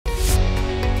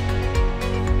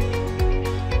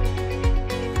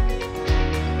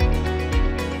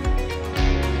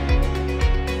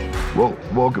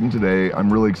welcome today.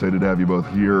 I'm really excited to have you both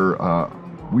here.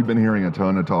 We've been hearing a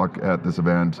ton of talk at this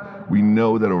event. We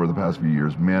know that over the past few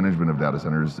years, management of data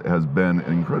centers has been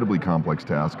an incredibly complex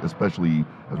task, especially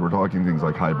as we're talking things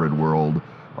like hybrid world.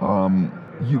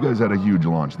 You guys had a huge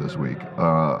launch this week,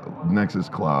 Nexus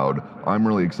Cloud. I'm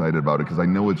really excited about it because I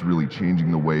know it's really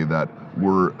changing the way that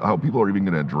how people are even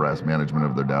going to address management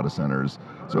of their data centers.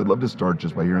 So I'd love to start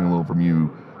just by hearing a little from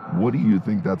you. What do you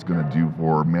think that's going to do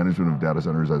for management of data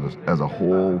centers as a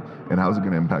whole, and how's it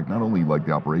going to impact not only like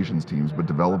the operations teams, but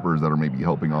developers that are maybe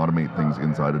helping automate things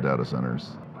inside of data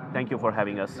centers? Thank you for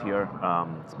having us here.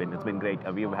 It's been great.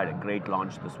 We've had a great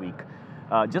launch this week.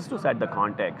 Just to set the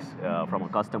context from a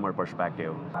customer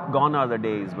perspective, gone are the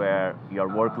days where your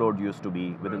workload used to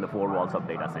be within the four walls of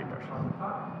data centers.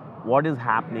 What is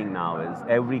happening now is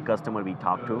every customer we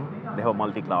talk to, they have a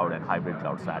multi-cloud and hybrid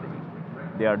cloud strategy.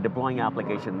 They are deploying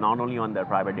applications not only on their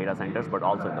private data centers, but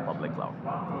also in the public cloud.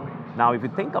 Now, if you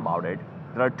think about it,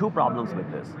 there are two problems with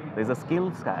this. There's a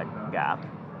skill set gap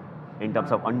in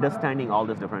terms of understanding all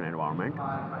this different environment,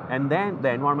 and then the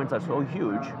environments are so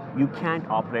huge, you can't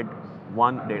operate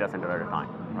one data center at a time,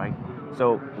 right?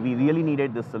 So we really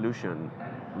needed this solution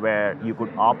where you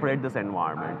could operate this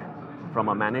environment from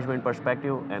a management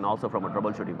perspective and also from a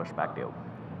troubleshooting perspective.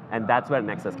 And that's where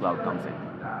Nexus Cloud comes in,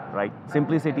 right?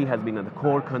 Simplicity has been the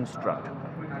core construct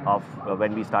of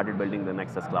when we started building the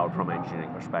Nexus Cloud from an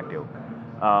engineering perspective.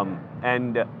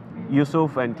 And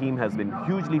Yousuf and team has been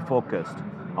hugely focused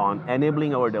on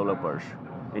enabling our developers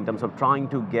in terms of trying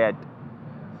to get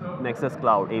Nexus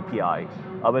Cloud API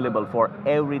available for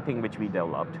everything which we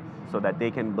developed so that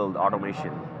they can build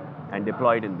automation and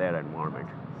deploy it in their environment.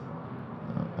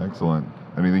 Excellent.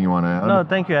 Anything you want to add? No,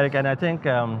 thank you, Eric. And I think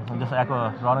just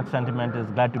echo Ronak's sentiment is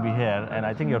glad to be here. And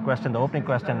I think your question, the opening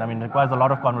question, requires a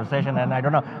lot of conversation. And I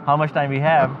don't know how much time we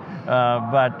have,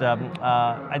 but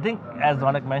I think, as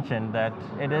Ronak mentioned, that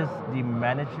it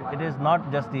is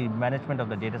not just the management of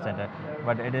the data center,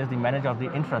 but it is the management of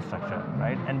the infrastructure,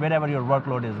 right? And wherever your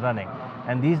workload is running.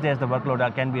 And these days, the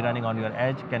workload can be running on your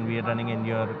edge, can be running in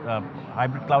your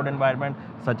hybrid cloud environment,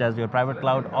 such as your private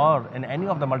cloud, or in any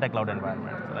of the multi-cloud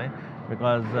environments, right?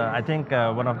 Because I think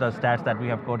one of the stats that we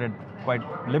have quoted quite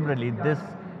liberally this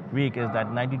week is that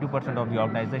 92% of the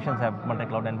organizations have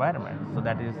multi-cloud environments. So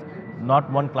that is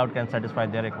not one cloud can satisfy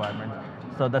their requirements.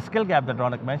 So the skill gap that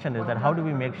Ronak mentioned is that how do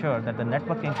we make sure that the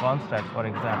networking constructs, for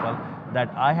example, that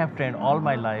I have trained all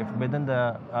my life within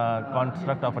the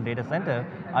construct of a data center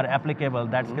are applicable,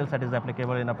 that skill set is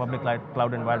applicable in a public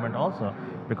cloud environment also,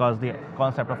 because the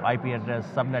concept of IP address,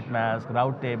 subnet mask,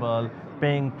 route table,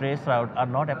 ping, trace route are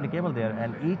not applicable there,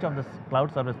 and each of the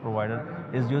cloud service provider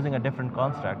is using a different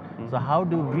construct. So how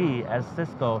do we, as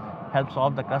Cisco, help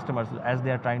solve the customers as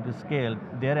they are trying to scale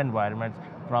their environments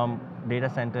from data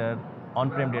center,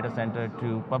 on-prem data center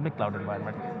to public cloud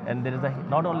environment? And there is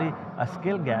not only a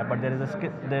skill gap, but there is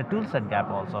a tool set gap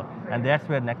also. And that's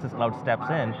where Nexus Cloud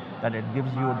steps in, that it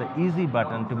gives you the easy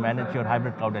button to manage your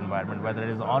hybrid cloud environment, whether it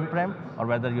is on-prem or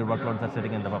whether your workloads are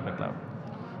sitting in the public cloud.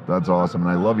 That's awesome,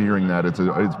 and I love hearing that.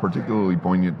 It's particularly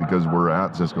poignant because we're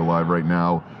at Cisco Live right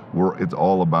now. It's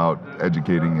all about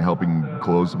educating, helping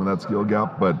close some of that skill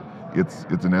gap, but it's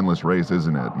an endless race,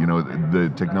 isn't it? You know, the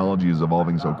technology is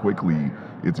evolving so quickly,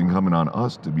 it's incumbent on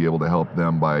us to be able to help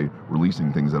them by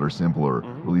releasing things that are simpler,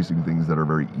 releasing things that are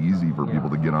very easy for people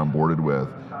to get onboarded with,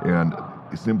 and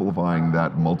simplifying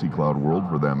that multi-cloud world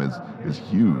for them is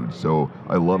huge. So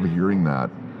I love hearing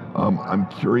that. I'm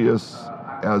curious,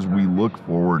 as we look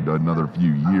forward to another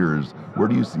few years, where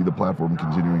do you see the platform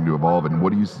continuing to evolve, and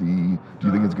what do you think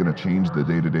it's going to change the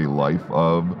day-to-day life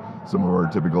of some of our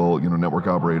typical, network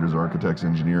operators, architects,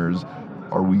 engineers?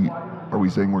 Are we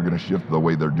saying we're going to shift the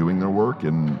way they're doing their work?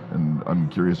 And I'm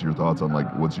curious your thoughts on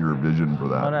what's your vision for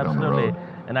that down the road?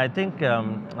 And I think,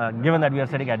 given that we are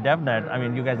sitting at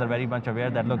DevNet, you guys are very much aware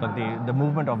that, look, the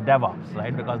movement of DevOps,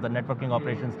 right? Because the networking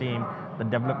operations team, the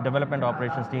development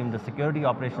operations team, the security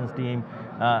operations team,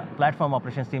 platform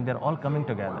operations team, they're all coming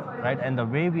together, right? And the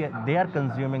way they are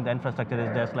consuming the infrastructure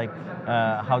is just like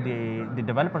how the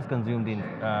developers consume the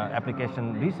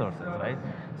application resources, right?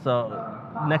 So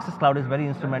Nexus Cloud is very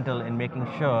instrumental in making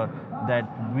sure that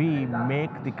we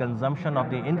make the consumption of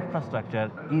the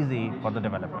infrastructure easy for the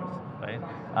developers, right?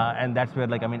 And that's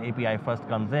where API first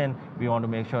comes in. We want to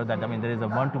make sure that there is a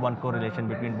one-to-one correlation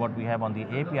between what we have on the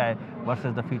API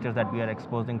versus the features that we are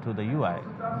exposing through the UI,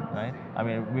 right?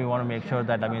 We want to make sure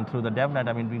that through the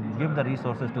DevNet, we give the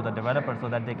resources to the developers so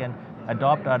that they can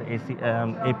adopt our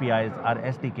APIs, our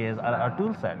SDKs, our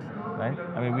tool sets, right?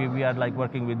 We are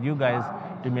working with you guys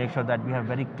to make sure that we have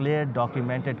very clear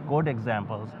documented code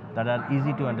examples that are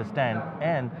easy to understand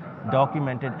and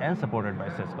documented and supported by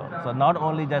Cisco. So not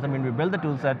only just, we build the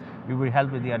tool set, we will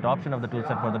help with the adoption of the tool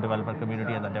set for the developer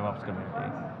community and the DevOps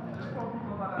community.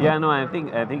 Yeah, no, I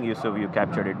think Yousuf, you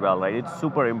captured it well, right? It's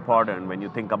super important when you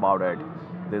think about it,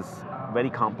 this very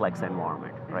complex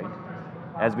environment, right?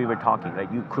 As we were talking,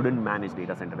 right, you couldn't manage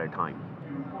data center at a time.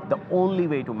 The only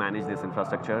way to manage this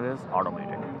infrastructure is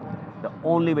automated. The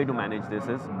only way to manage this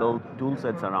is build tool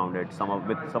sets around it, with some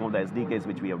of the SDKs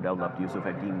which we have developed, Yousuf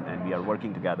and team, and we are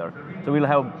working together. So we'll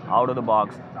have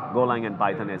out-of-the-box Golang and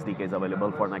Python SDKs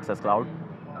available for Nexus Cloud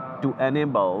to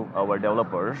enable our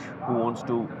developers who wants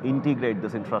to integrate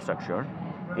this infrastructure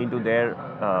into their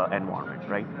environment,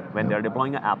 right? When they're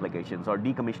deploying applications or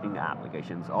decommissioning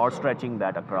applications or stretching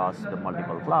that across the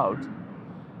multiple clouds,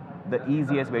 the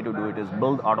easiest way to do it is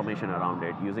build automation around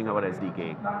it using our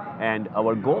SDK. And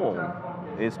our goal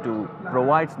is to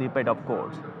provide snippet of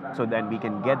codes so then we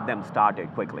can get them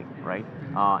started quickly, right?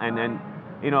 And then,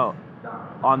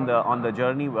 on the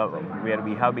journey where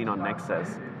we have been on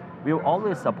Nexus, we've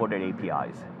always supported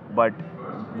APIs, but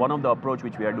one of the approach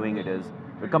which we are doing it is,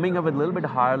 we're coming up with a little bit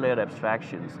higher layer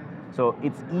abstractions. So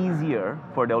it's easier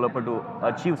for a developer to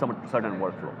achieve some certain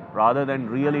workflow. Rather than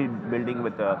really building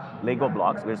with the Lego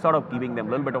blocks, we're sort of giving them a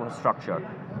little bit of a structure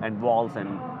and walls and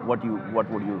what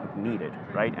would you need it,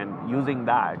 right? And using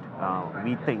that,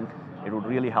 we think it would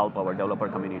really help our developer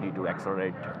community to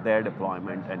accelerate their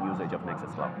deployment and usage of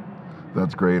Nexus Cloud.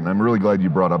 That's great, and I'm really glad you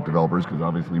brought up developers, because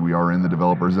obviously we are in the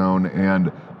developer zone, and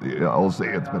I'll say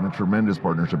it's been a tremendous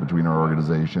partnership between our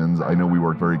organizations. I know we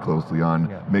work very closely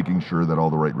on making sure that all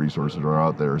the right resources are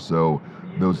out there, so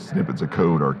those snippets of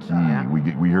code are key.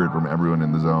 We hear it from everyone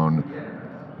in the zone.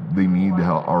 They need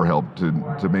our help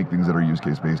to make things that are use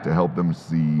case based, to help them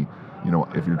see,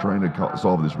 if you're trying to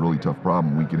solve this really tough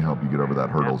problem, we can help you get over that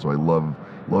hurdle. So I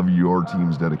love your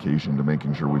team's dedication to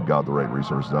making sure we've got the right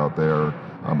resources out there.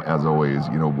 As always,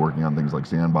 working on things like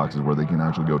sandboxes where they can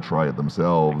actually go try it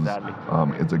themselves. Exactly.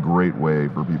 It's a great way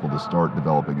for people to start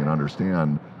developing and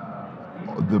understand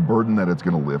the burden that it's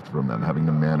going to lift from them, having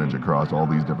to manage across all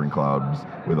these different clouds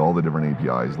with all the different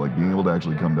APIs, like being able to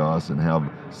actually come to us and have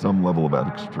some level of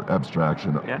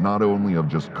abstraction, not only of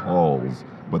just calls,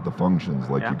 but the functions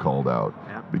like you called out.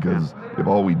 Because if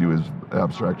all we do is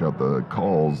abstract out the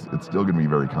calls, it's still going to be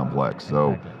very complex.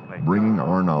 So bringing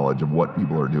our knowledge of what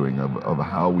people are doing, of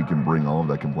how we can bring all of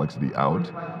that complexity out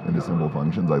into simple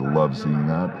functions, I love seeing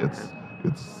that.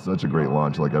 It's such a great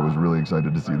launch. Like, I was really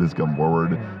excited to see this come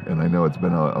forward, and I know it's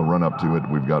been a run up to it.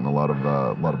 We've gotten a lot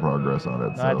of progress on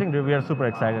it. So. I think we are super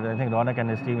excited. I think Ronak and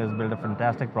his team has built a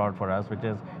fantastic product for us, which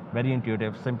is very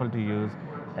intuitive, simple to use,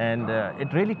 and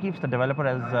it really keeps the developer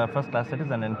as a first-class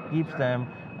citizen and keeps them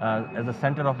as the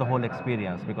center of the whole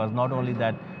experience, because not only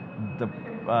that,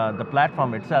 the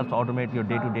platform itself automate your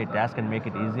day-to-day task and make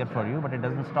it easier for you, but it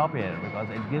doesn't stop here, because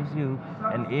it gives you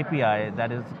an API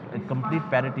that is a complete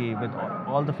parity with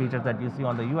all the features that you see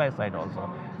on the UI side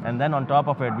also. And then on top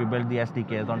of it, we build the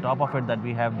SDKs. On top of it, that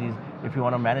we have these, if you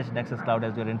want to manage Nexus Cloud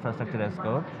as your infrastructure as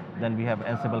code, then we have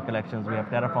Ansible collections, we have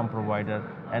Terraform provider,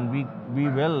 and we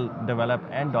will develop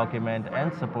and document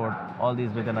and support all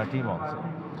these within our team also.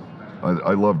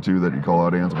 I love too that you call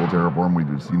out Ansible Terraform.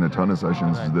 We've seen a ton of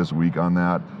sessions this week on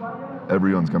that.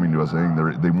 Everyone's coming to us saying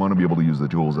they want to be able to use the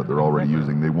tools that they're already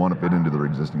using. They want to fit into their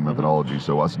existing methodology.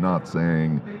 So us not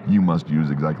saying you must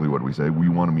use exactly what we say, we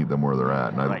want to meet them where they're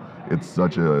at. And it's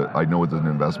such I know it's an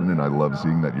investment, and I love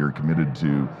seeing that you're committed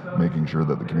to making sure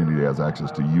that the community has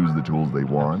access to use the tools they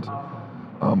want.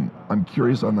 I'm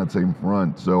curious on that same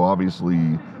front. So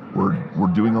obviously, we're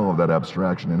doing all of that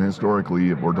abstraction, and historically,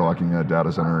 if we're talking a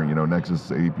data center, Nexus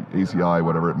ACI,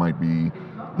 whatever it might be,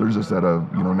 there's a set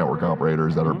of network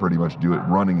operators that are pretty much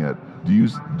running it. Do you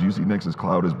see Nexus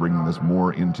Cloud as bringing this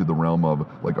more into the realm of,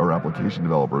 like, our application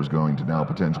developers going to now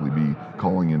potentially be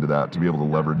calling into that to be able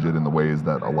to leverage it in the ways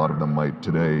that a lot of them might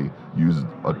today use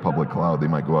a public cloud? They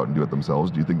might go out and do it themselves.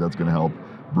 Do you think that's going to help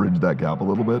bridge that gap a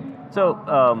little bit? So,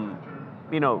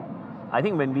 I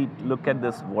think when we look at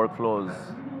this workflows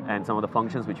and some of the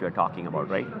functions which we are talking about,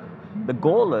 right? The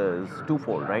goal is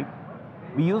twofold, right?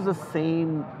 We use the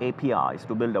same APIs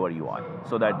to build our UI,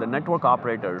 so that the network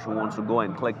operators who wants to go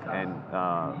and click and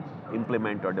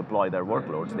implement or deploy their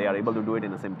workloads, they are able to do it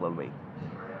in a simpler way.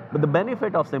 But the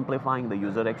benefit of simplifying the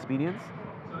user experience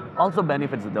also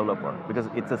benefits the developer, because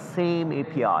it's the same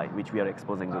API which we are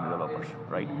exposing to the developers,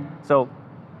 right? So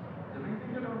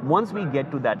once we get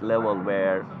to that level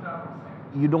where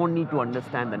you don't need to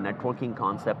understand the networking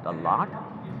concept a lot,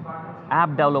 app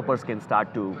developers can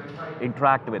start to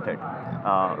interact with it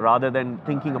rather than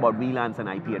thinking about VLANs and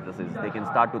IP addresses, they can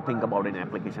start to think about an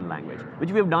application language,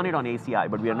 which we have done it on ACI,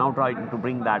 but we are now trying to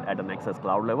bring that at a Nexus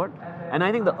Cloud level. And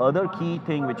I think the other key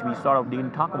thing which we sort of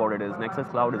didn't talk about it is Nexus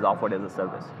Cloud is offered as a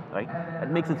service, right? It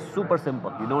makes it super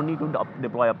simple. You don't need to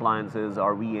deploy appliances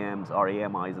or VMs or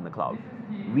AMIs in the cloud.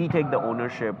 We take the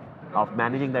ownership of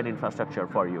managing that infrastructure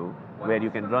for you, where you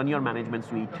can run your management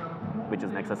suite, which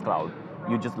is Nexus Cloud.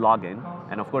 You just log in,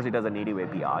 and of course it has a native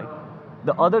API.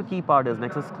 The other key part is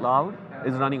Nexus Cloud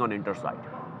is running on intersite.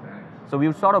 So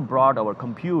we've sort of brought our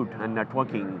compute and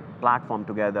networking platform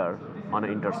together on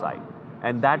an intersite.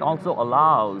 And that also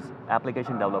allows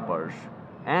application developers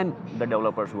and the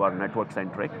developers who are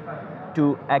network-centric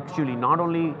to actually not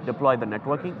only deploy the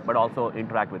networking, but also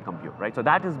interact with compute, right? So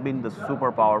that has been the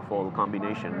super powerful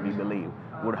combination we believe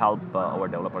would help our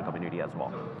developer community as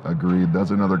well. Agreed. That's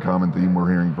another common theme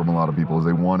we're hearing from a lot of people is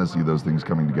they want to see those things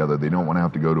coming together. They don't want to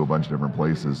have to go to a bunch of different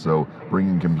places. So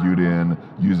bringing compute in,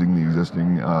 using the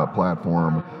existing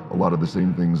platform, a lot of the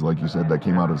same things, like you said, that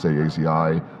came out of, say,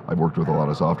 ACI. I've worked with a lot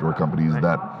of software companies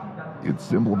that it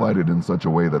simplified it in such a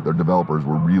way that their developers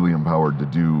were really empowered to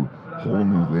do whole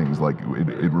new things. Like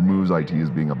it removes IT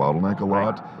as being a bottleneck a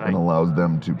lot and allows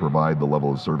them to provide the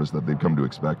level of service that they've come to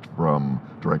expect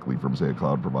directly from, say, a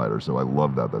cloud provider. So I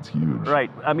love that. That's huge.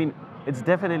 Right. I mean, it's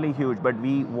definitely huge, but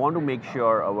we want to make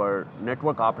sure our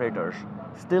network operators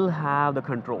still have the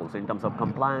controls in terms of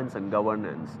compliance and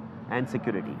governance and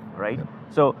security, right? Yep.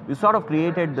 So we sort of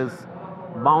created this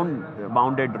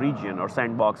bounded region or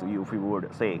sandbox, if you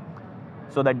would say,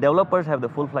 so that developers have the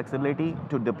full flexibility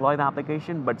to deploy the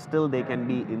application, but still they can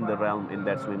be in the realm, in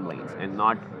their swim lanes, and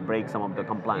not break some of the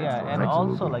compliance. Yeah, and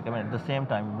also, like, I mean, at the same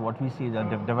time, what we see the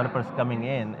developers coming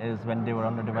in is when they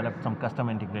want to develop some custom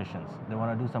integrations. They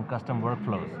want to do some custom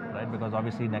workflows, right? Because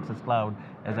obviously Nexus Cloud,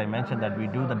 as I mentioned, that we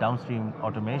do the downstream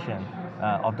automation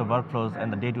of the workflows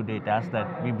and the day-to-day tasks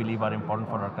that we believe are important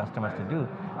for our customers to do.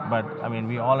 But I mean,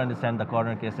 we all understand the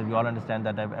corner cases, we all understand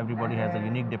that everybody has a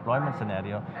unique deployment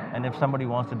scenario, and if somebody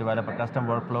wants to develop a custom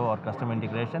workflow or custom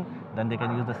integration, then they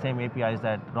can use the same APIs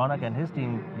that Ronak and his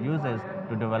team uses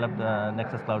to develop the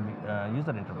Nexus Cloud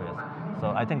user interface.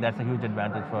 So I think that's a huge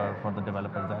advantage for the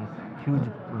developers and huge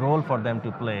role for them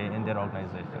to play in their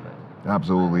organization. Right?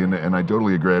 Absolutely, and I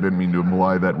totally agree. I didn't mean to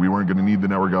imply that we weren't going to need the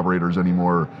network operators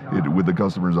anymore. With the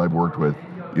customers I've worked with,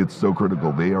 it's so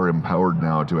critical. They are empowered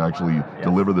now to actually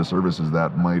deliver the services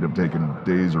that might have taken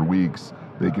days or weeks.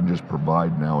 They can just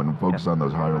provide now and focus on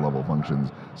those higher level functions,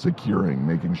 securing,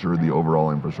 making sure the overall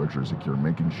infrastructure is secure,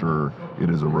 making sure it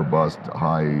is a robust,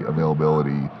 high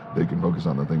availability. They can focus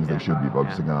on the things they should be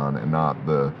focusing on, and not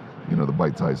the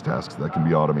bite-sized tasks that can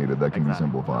be automated, that can be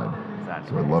simplified.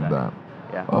 So I love that.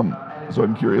 Yeah. So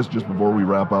I'm curious, just before we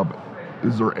wrap up,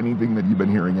 is there anything that you've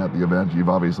been hearing at the event? You've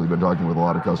obviously been talking with a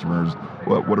lot of customers.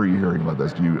 What are you hearing about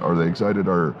this? Are they excited,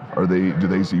 or do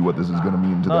they see what this is going to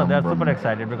mean to them? They're super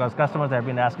excited because customers have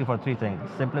been asking for three things: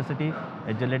 simplicity,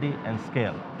 agility, and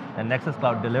scale. And Nexus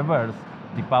Cloud delivers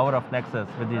the power of Nexus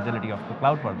with the agility of the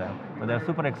cloud for them. So they're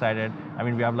super excited. I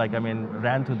mean, we have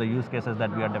ran through the use cases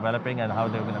that we are developing and how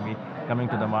they're going to be coming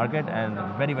to the market, and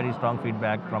very, very strong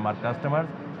feedback from our customers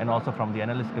and also from the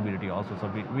analyst community also. So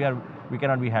we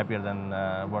cannot be happier than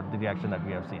what the reaction that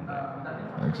we have seen there.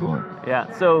 Excellent.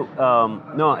 Yeah, so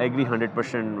no, I agree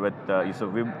 100% with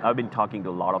Yousuf. I've been talking to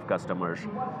a lot of customers,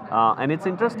 and it's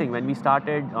interesting, when we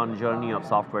started on journey of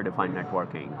software-defined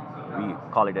networking, we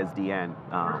call it SDN,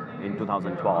 in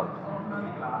 2012.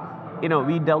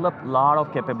 We developed a lot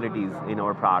of capabilities in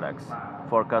our products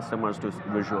for customers to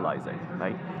visualize it,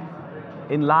 right?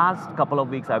 In last couple of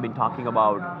weeks, I've been talking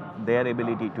about their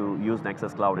ability to use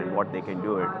Nexus Cloud and what they can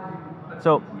do it.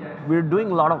 So we're doing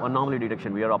a lot of anomaly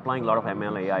detection. We are applying a lot of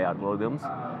ML AI algorithms.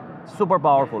 Super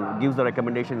powerful, gives the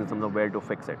recommendations in terms of where to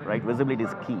fix it, right? Visibility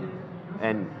is key.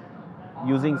 And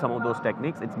using some of those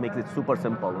techniques, it makes it super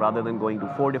simple. Rather than going to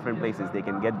 4 different places, they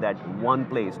can get that one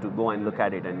place to go and look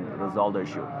at it and resolve the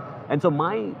issue. And so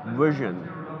my vision,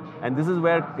 and this is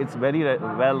where it's very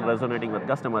well resonating with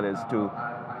customers, is to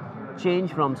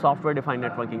change from software-defined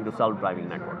networking to self-driving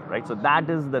network, right? So that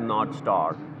is the North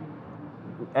Star.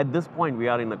 At this point, we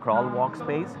are in the crawl walk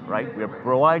space, right? We're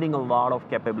providing a lot of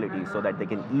capabilities so that they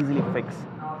can easily fix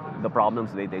the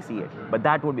problems they see it. But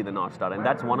that would be the North Star, and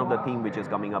that's one of the themes which is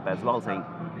coming up as well, saying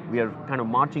we are kind of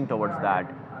marching towards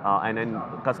that, and then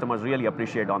customers really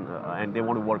appreciate and they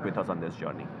want to work with us on this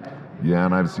journey. Yeah,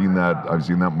 and I've seen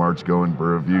that march going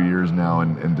for a few years now,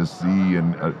 and to see,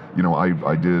 and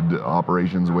I did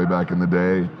operations way back in the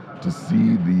day. to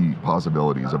see the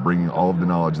possibilities of bringing all of the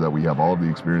knowledge that we have, all of the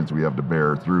experience we have to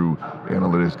bear through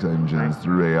analytics engines,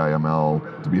 through AI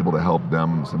ML, to be able to help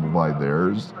them simplify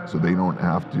theirs so they don't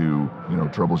have to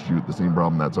troubleshoot the same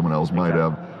problem that someone else might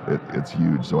have. It's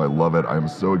huge, so I love it. I'm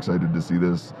so excited to see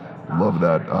this. Love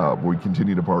that we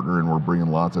continue to partner and we're bringing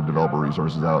lots of developer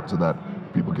resources out so that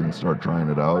people can start trying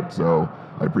it out. So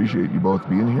I appreciate you both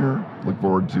being here. Look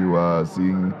forward to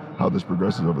seeing how this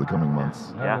progresses over the coming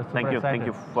months. Yeah, thank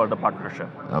you for the partnership.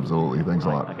 Absolutely, thanks a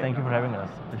lot. Thank you for having us,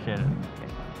 appreciate it.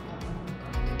 Okay.